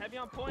point. They're just heavy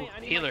on point. I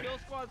need Healer. my kill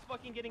squads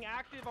fucking getting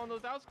active on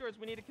those outskirts.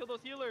 We need to kill those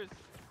healers.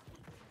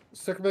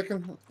 Second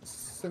bacon.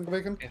 Single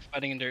bacon. Okay,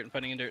 fighting in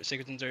dirt.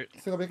 Secrets in dirt.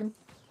 Single bacon.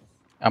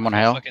 I'm on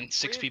hell. Fucking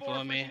 6 people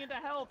on me.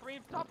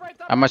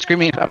 I'm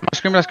screaming. I'm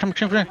screaming.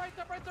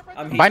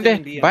 I'm Bind hasting it,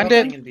 in B. bind I'm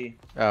it. hasting in B.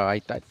 Oh, I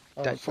died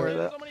Oh, for shit. that.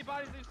 There's so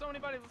many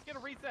bodies. Let's get a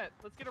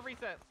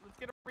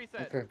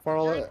reset. Okay, far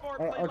all You're in forward,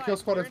 play our kill live.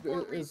 squad You're in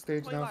forward, is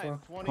staged play now, live.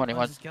 so.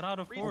 21. Just get out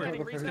of forward.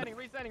 Resetting.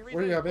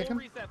 Where you at, Full bacon?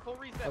 reset. Oh,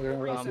 you're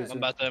Full right, reset. see. I'm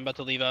about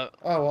to leave out.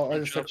 Oh, well, I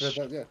just Drops.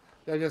 seconded that,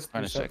 yeah. Yeah, just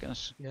 20 reset.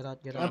 seconds. Get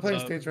out, get I'm out. playing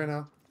stage right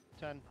now.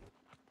 10.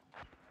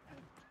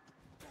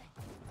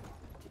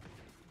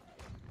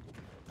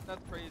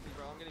 That's crazy,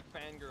 bro. I'm getting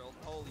fangirls.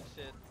 Holy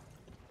shit.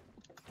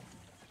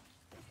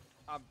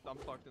 I'm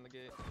fucked in the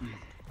gate.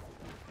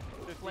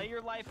 Play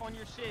your life on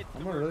your shit.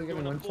 I'm not really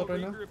getting Doing a one full shot right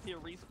now. regroup here.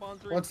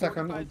 Respawns are 1 in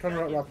second, 45 I'm trying to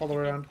seconds. wrap all the way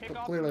You can around. pick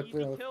off Clear some left, easy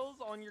clear left. kills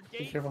on your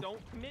gate. careful.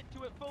 Don't commit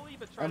to it fully,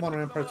 but try I'm to on pick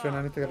an some pressure and I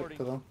up. need to get it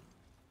to them.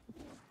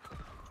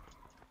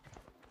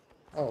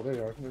 Oh, there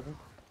you are. Moving.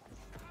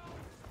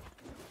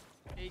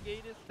 A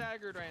gate is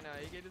staggered right now.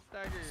 A gate is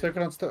staggered.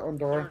 Second on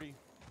door. 30.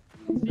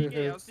 C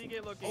gate, how's C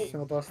gate looking?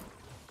 Single dust.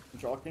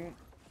 Jogging.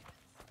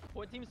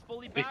 Point team's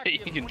fully back. You We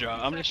have can 22 draw.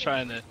 I'm just seconds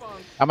trying to-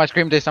 respawn. I'm gonna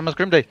scream this.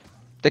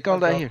 Take all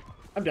that here.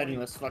 I'm deading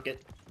this, fuck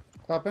it.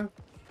 Clapping.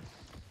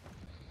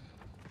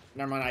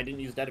 Never mind, I didn't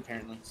use dead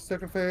apparently.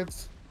 Second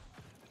fades.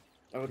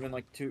 That would've been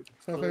like 2.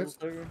 Single fades.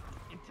 In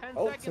 10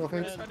 Oh, seconds, still we're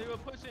gonna fades. try to do a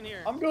push in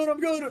here. I'm good.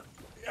 Single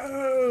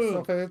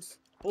Yeah! fades.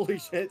 Holy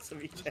shit,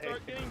 Ceviche.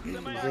 Start getting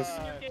semi-active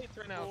in your gates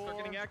right now. Start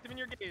getting active in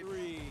your gates.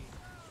 3,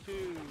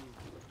 2,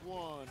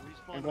 1.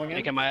 Respawn. I'm going in.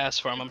 Shaking my ass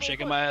for him. I'm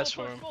shaking my ass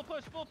for him. Full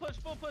push.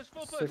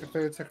 Second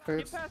fade, second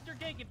Get fades. past your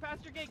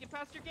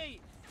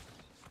gate.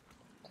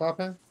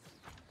 Clapping.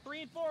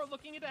 3 and 4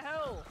 looking into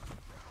hell.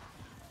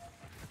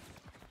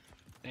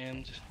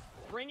 And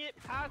Bring it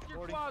past your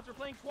 40. quads. We're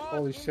playing quads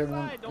Holy shit,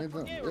 man. inside. Don't I need to-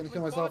 forget. I need We're to playing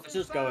kill myself. quads Let's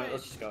just go. inside.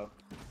 Let's just go.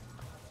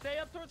 Stay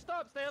up towards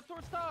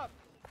top.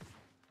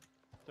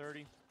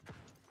 30.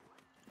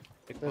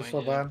 big They're point. so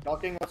Yeah. bad.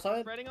 Jogging left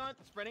side. Spreading on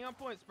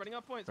point.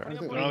 I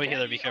think- Run over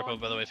healer, be Heavy careful, on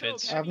by the way, V choke,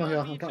 Fades. I have no heavy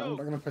heal. on V I'm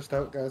choke. gonna push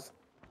out, guys.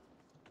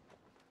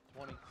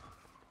 20.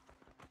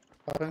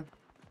 Clapping.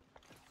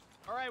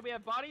 All right, we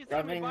have bodies.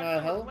 Grabbing, We're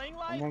hell. playing I'm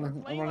live.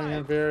 running Playing in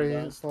live. very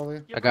Yeah.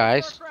 slowly. Get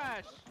Guys. ready for our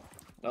crash.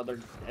 No, they're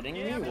heading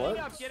Get me. everything What?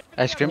 up, get everything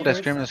I up, screamed, get I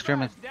everything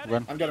screamed. up. Dead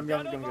Run. it, I'm good, dead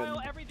I'm it, good.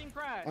 while everything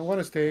crash. I'm going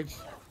to stage.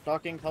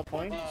 Jogging, top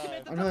point.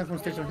 I'm healing from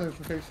stage. I'm healing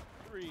from stage.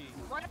 3.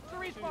 Right after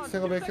respawn.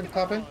 Single 2 bacon, seconds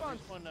clapping. respawn.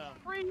 Respawn now.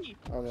 3,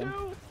 Oh, yeah.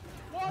 2,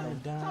 1.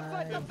 I'm Top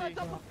side, top dying.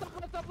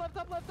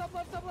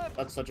 left.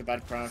 That's such a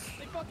bad crash.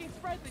 They fucking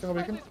spread. Single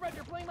bacon.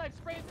 You're playing live.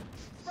 Spread.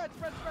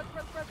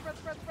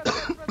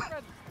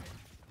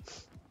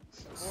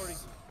 40.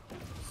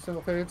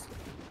 Single fades.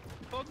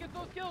 Focus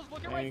those kills.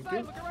 Look at right Thank you.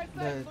 side. Look at right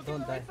side. Look at Don't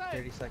the die. right side.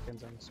 30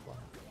 seconds on the squad.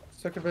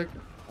 Second big.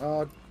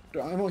 I'm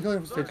healing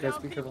from stage, Zerk guys.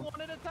 down Be people careful.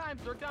 one at a time.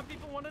 Zerk down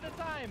people one at a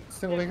time.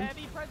 Single Get bacon.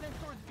 heavy presence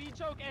towards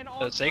V-choke and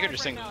on Sacred or flag right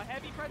single? now.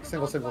 Heavy presence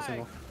Single, on single, flag.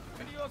 single.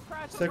 Gonna do a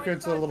crash on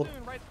Sacred's right a little side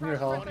soon. Right near crash,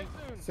 hell. right side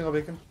soon. Single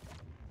bacon.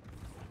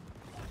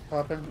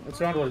 Clapping.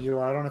 It's around where you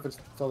are. I don't know if it's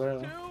still there. 2,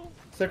 Though.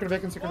 Sacred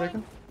bacon, sacred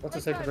bacon. That's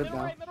a sacred bit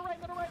now. Middle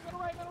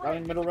right.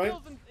 Running middle right?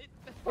 Kills and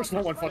There's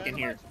no one fucking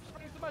here.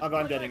 I'm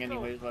Push deading it, so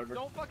anyways, whatever.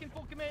 Don't fucking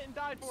full commit and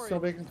die for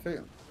Still it.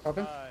 bacon,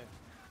 popping. 5,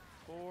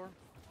 4,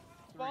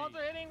 Spawns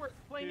are hitting. We're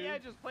playing the 2,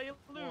 edges. Play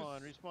loose.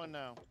 1. Respawn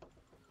now.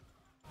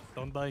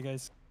 Don't die,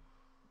 guys.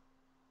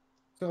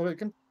 Still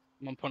bacon.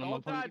 I'm on point. I'm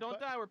on Don't die. point. Don't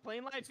die. We're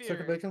playing life Sacred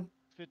here. bacon.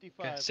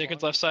 55. Okay,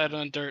 Sacred's long left side respawn.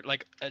 on dirt,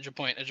 like edge of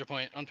point,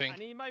 on ping. I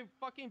need my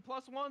fucking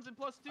 +1s and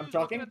 +2s. I'm Looking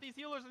talking. at these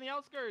healers in the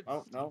outskirts.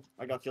 Oh, no.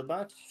 I got killed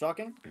back.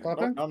 Shocking.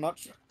 Popping. No, I'm not.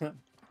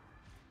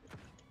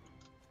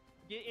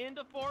 Get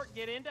into fort.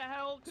 Get into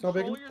hell. Still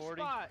Control bacon. your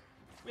 40. spot.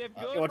 We have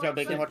good. watch out, right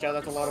bacon, side watch out,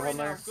 that's a lot of fort them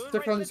there. right now. Good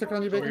Stick right on- side stick fort.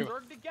 on you, bacon.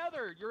 Work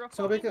together. You're a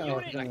Still fucking bacon. Oh,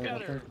 unit okay,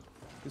 together. okay.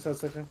 You said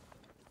sacred.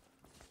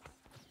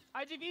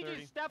 IGVG,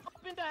 30. step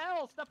up into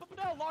hell. Step up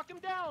into hell. Lock him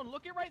down.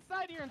 Look at right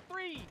side here in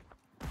 3,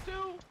 2.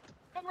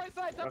 On right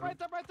side. Top right.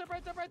 Top right. Top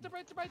right. Top right. Top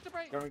right. Top right. Top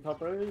right. Grabbing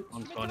top right. I'm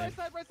Commit to funny. right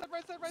side. Right side.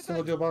 Right side. Right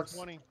Single side. deal box.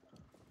 20.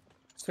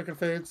 Sacred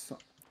fades.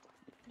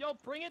 Yo,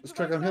 bring it to Let's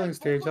check right on healing side.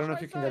 stage. I Full don't know if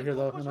push you can right get here side.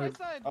 though. Full I push know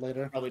right side.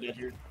 later. Probably dead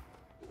here.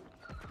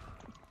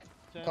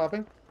 10.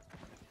 Popping.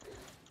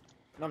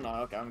 No, I'm not.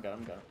 Okay, I'm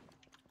good.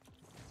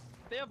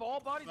 They have all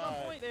bodies on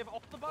 5, point. They have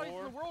all the bodies in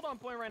 4, the world on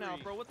point right now,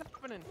 3, bro. What's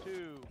happening?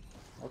 2.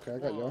 Okay, I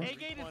got you. A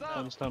gate is One up.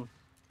 down. Stun.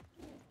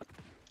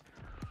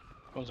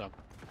 Goes up.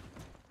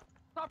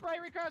 Top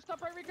right recast.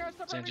 Top right recast.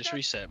 Top Sam, right just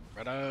recast. reset,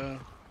 brother.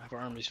 Our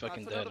army's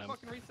fucking That's dead. another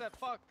fucking reset.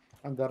 Fuck.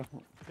 I'm dead.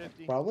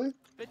 50. Probably.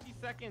 50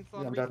 seconds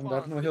on Yeah, I'm respawns. dead, I'm dead.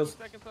 No 50 heals.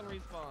 seconds on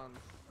respawns.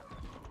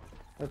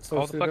 That's so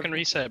All the stupid. fucking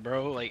reset,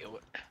 bro. Like,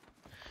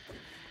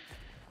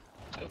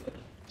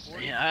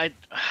 yeah,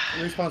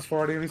 Respawn's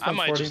 40. I Respawn's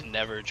might 40. just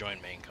never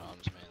join main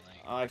comms, man.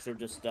 Like, I actually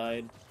just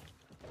died.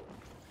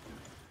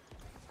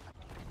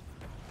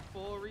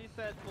 Full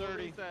reset. Full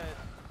 30. reset.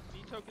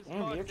 V-choke is Damn,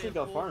 he fucked. actually They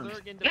got full farmed.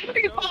 Zerg into never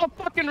V-choke. call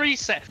a fucking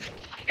reset.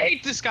 I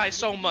hate this guy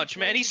so much,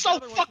 man. He's so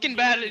Together once we fucking get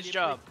bad in, at his they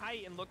job. play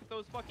tight and look at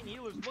those fucking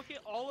healers. Look at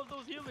all of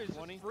those healers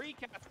 20. just free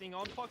casting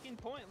on fucking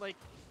point. Like,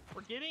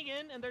 we're getting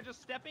in and they're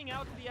just stepping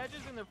out to the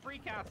edges and they're free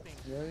casting.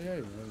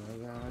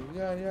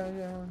 Yeah.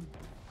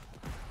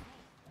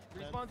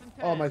 Respawns in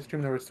 10. Oh, my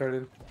stream never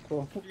started.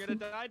 Cool. You're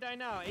gonna die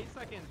now. 8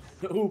 seconds.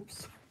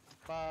 Oops.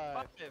 5,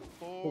 Five,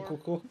 4,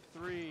 Cool.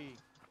 3,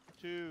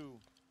 2,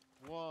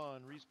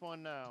 1.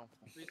 Respawn now.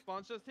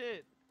 Respawns just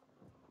hit.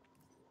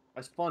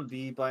 I spawned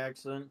B by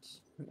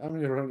accident. I'm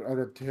gonna run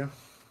other two.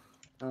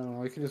 I don't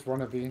know. You can just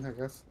run a B, I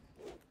guess.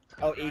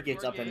 Oh, A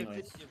gets up Back for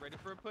anyways. Get ready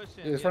for a push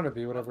in. Yeah, just run a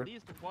B, whatever. At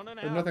least 1.5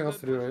 There's nothing else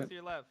to do, pushes right? to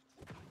your left.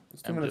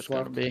 It's 2 I'm minutes just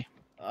gonna left. be.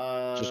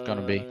 Just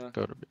gonna be. Uh,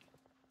 Go to B.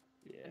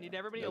 Yeah. I need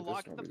everybody Yeah, to this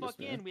lock one the we fuck just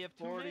made. in. We have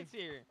 2 40. minutes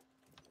here.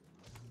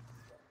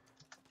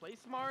 Play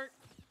smart.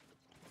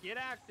 Get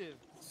active.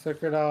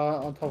 Sacred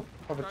on top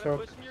of a Try to choke.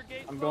 push from your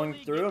gate I'm going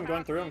slowly, through, get I'm going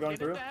past through, it, I'm going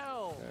get into through.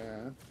 hell.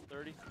 Yeah.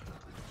 30.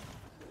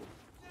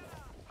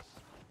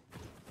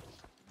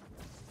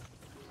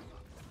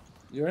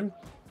 You in?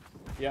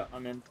 Yeah,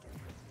 I'm in.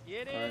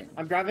 Get in. Alright.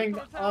 I'm grabbing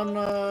Towards on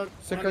hell.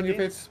 Sacred one on your of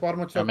the face.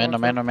 Bottom of choke. I'm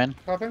in. I'm in.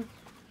 Popping.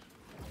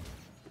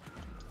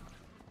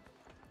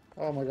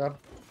 Oh my god.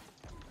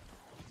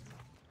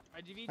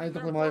 IGVGs I need to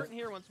are play my life. important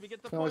here. Once we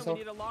get the Play point, myself.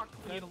 we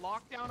need to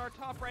lock down our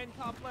top right and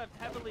top left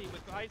heavily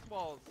with ice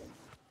walls.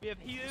 We have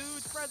huge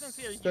presence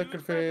here. Huge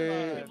Sacred presence.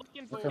 fade. We're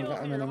looking for Okay, kills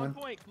I'm here in. on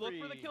point. Look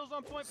for the kills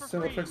on point for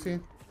Single free. pixie.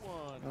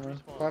 1. I'm in.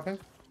 Respawn. Popping.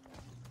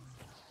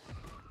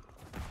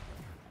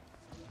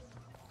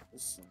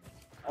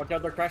 Oh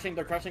god, they're crashing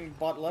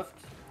bot left.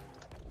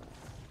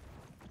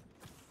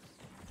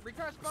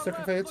 Recrash bomb Sacred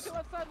left. fades. Look at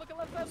left side. Look at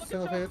left side. Look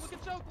Single at choke. fades. Look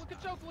at choke. Look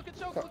at choke. Look at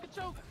choke. Look at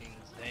choke. Fucking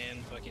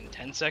Dan, fucking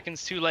 10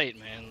 seconds too late,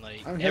 man.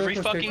 Like, I'm every healing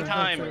for fucking stage,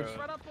 time, I'm bro. healing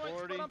Spread on point.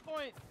 40. Spread on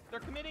point. They're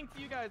committing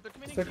to you guys. They're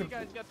committing Sacred- to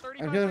you guys. You got I'm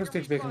 35 healing for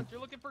second stage bacon. respawns.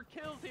 You're looking for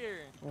kills here.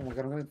 Oh my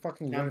god, I'm gonna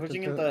fucking. Yeah, I'm run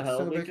pushing to into hell.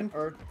 Single Bacon bacon.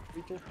 or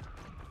feature.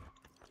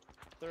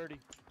 30.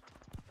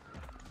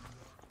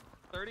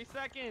 30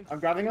 seconds. I'm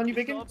grabbing on you,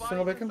 Still Bacon. bodies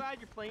Single bacon. inside.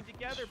 You're playing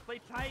together. Play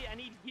tight. I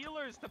need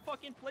healers to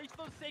fucking place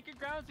those sacred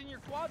grounds in your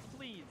quads,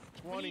 please.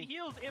 We 20. need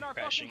heals in our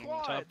Crashing fucking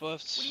quads. top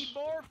lefts. We need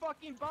more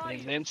fucking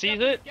bodies. Didn't see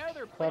Step it?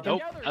 Together. Play Nope,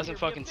 together. doesn't We have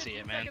fucking see 15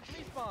 it, man. seconds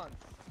respawns.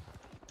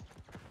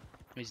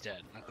 He's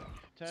dead. Okay.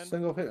 10.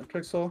 Single hit.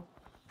 Trick soul.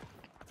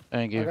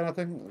 Thank I you. got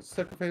nothing.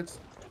 Sacred fades.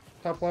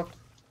 Top left.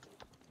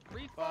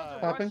 Respawns are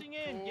Popping. rushing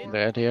in. Get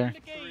Dead here. in the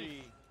gate.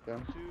 3, Yeah.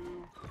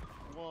 2,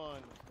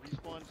 1.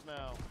 Respawns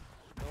now.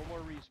 No more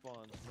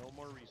respawns. No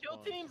more respawns. Kill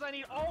teams, I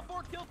need all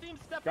 4 kill teams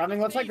stepping Grabbing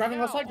to left side, stage grabbing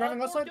now. left side, grabbing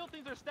All left 4 side. kill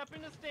teams are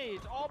stepping to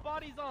stage. All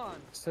bodies on.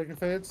 Sacred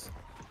fades.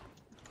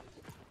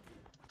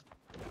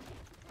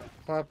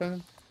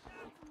 Popping.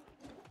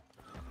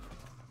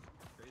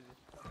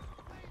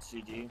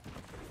 CG.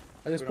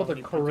 I just We pulled the don't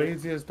need to-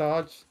 craziest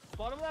dodge.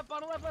 Bottom left,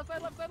 left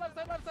side, left side, left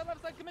side, left side,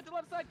 left side. Commit to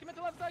left side, commit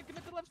to left side,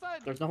 commit to left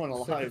side. There's no one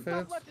Sacred alive.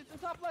 fades. Top left, it's in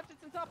top left,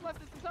 it's in top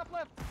left, it's in top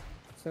left.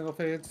 Single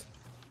fades.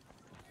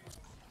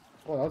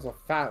 Oh, that was a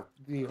fat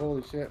D.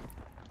 Holy shit.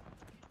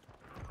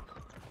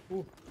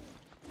 Ooh.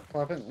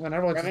 Popping. When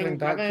everyone's just getting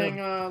Grabbing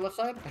died. left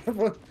side.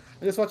 Everyone,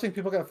 I'm just watching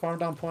people get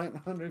farmed down point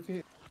 100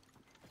 feet.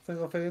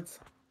 Single fades.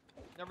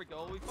 There we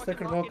go. We fucking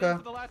Second lock it Mocha. in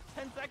for the last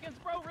 10 seconds,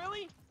 bro.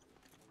 Really?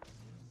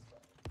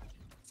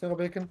 Single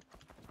bacon.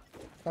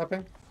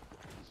 Tapping.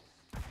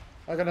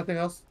 I got nothing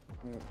else.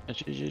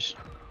 GG's.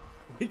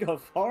 We got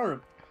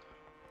farm.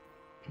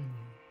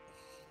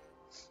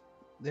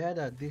 They had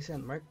a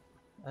decent mark.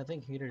 I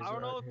think heaters. I don't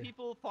were know out if here.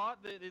 people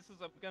thought that this was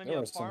gonna be There a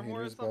were some farm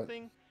war or haters, but-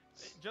 something.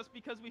 Just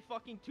because we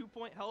fucking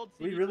 2-point held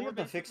CB4 We really have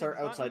to basically fix our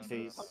does not outside mean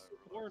we phase. fucking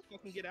war and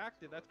fucking get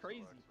active. That's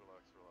crazy.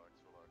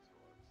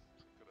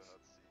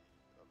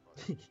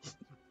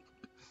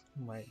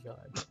 Oh my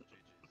god.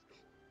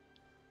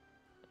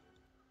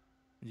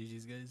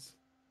 GG's, guys.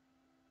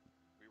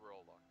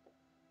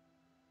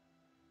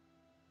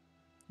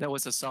 That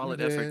was a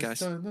solid effort, guys.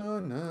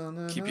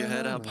 Keep your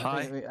head up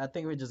high. I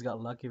think we just got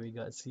lucky. We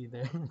got C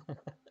there.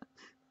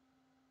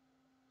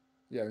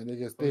 Yeah, I mean,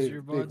 Post they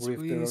your VODs,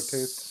 briefed their rotates.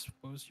 please.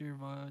 Post your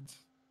VODs.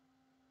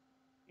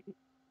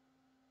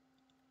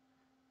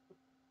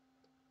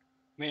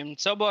 I mean,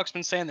 Cellblock's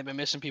been saying they've been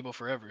missing people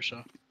forever,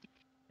 so.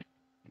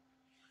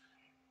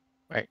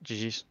 Alright,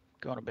 GG's.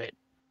 Going to bed.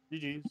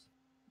 GG's.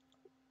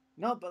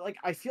 No, but like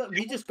I feel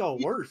we just got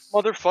worse.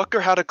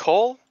 Motherfucker how to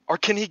call? Or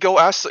can he go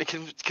ask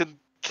can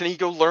he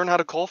go learn how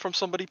to call from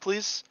somebody,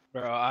 please?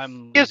 Bro,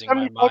 I'm Yes, losing I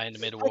my mean, mind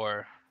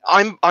mid-war.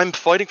 I'm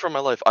fighting for my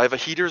life. I have a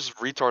heaters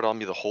retard on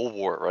me the whole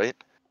war, right?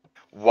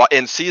 Why,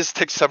 and C is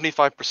ticked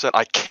 75%.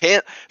 I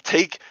can't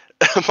take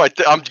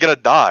I'm gonna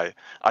die.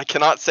 I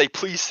cannot say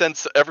please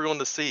send everyone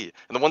to C.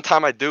 And the one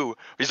time I do,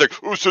 he's like,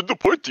 "Oh, send the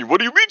point team." What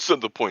do you mean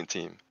send the point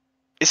team?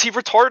 Is he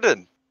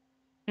retarded?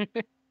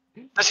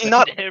 Does he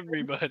not?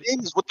 Everybody.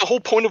 What the whole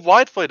point of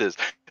wide fight is?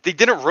 They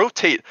didn't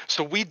rotate,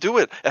 so we do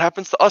it. It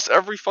happens to us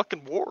every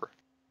fucking war.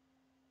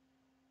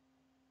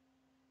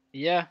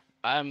 Yeah,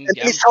 I'm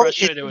he's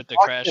frustrated with the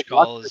crash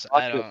calls.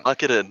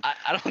 Lock it in.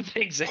 I don't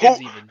think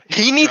Zan's even.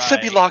 He needs to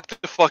be trying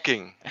locked the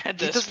fucking. at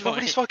He this doesn't know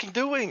what he's point. fucking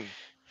doing.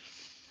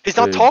 He's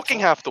not talking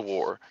half the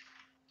war.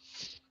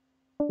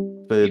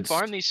 You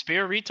farm these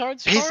spear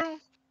retards, He's- Faro?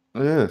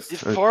 Yes.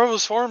 Faro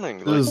was farming.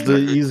 It was the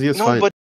easiest no, fight. but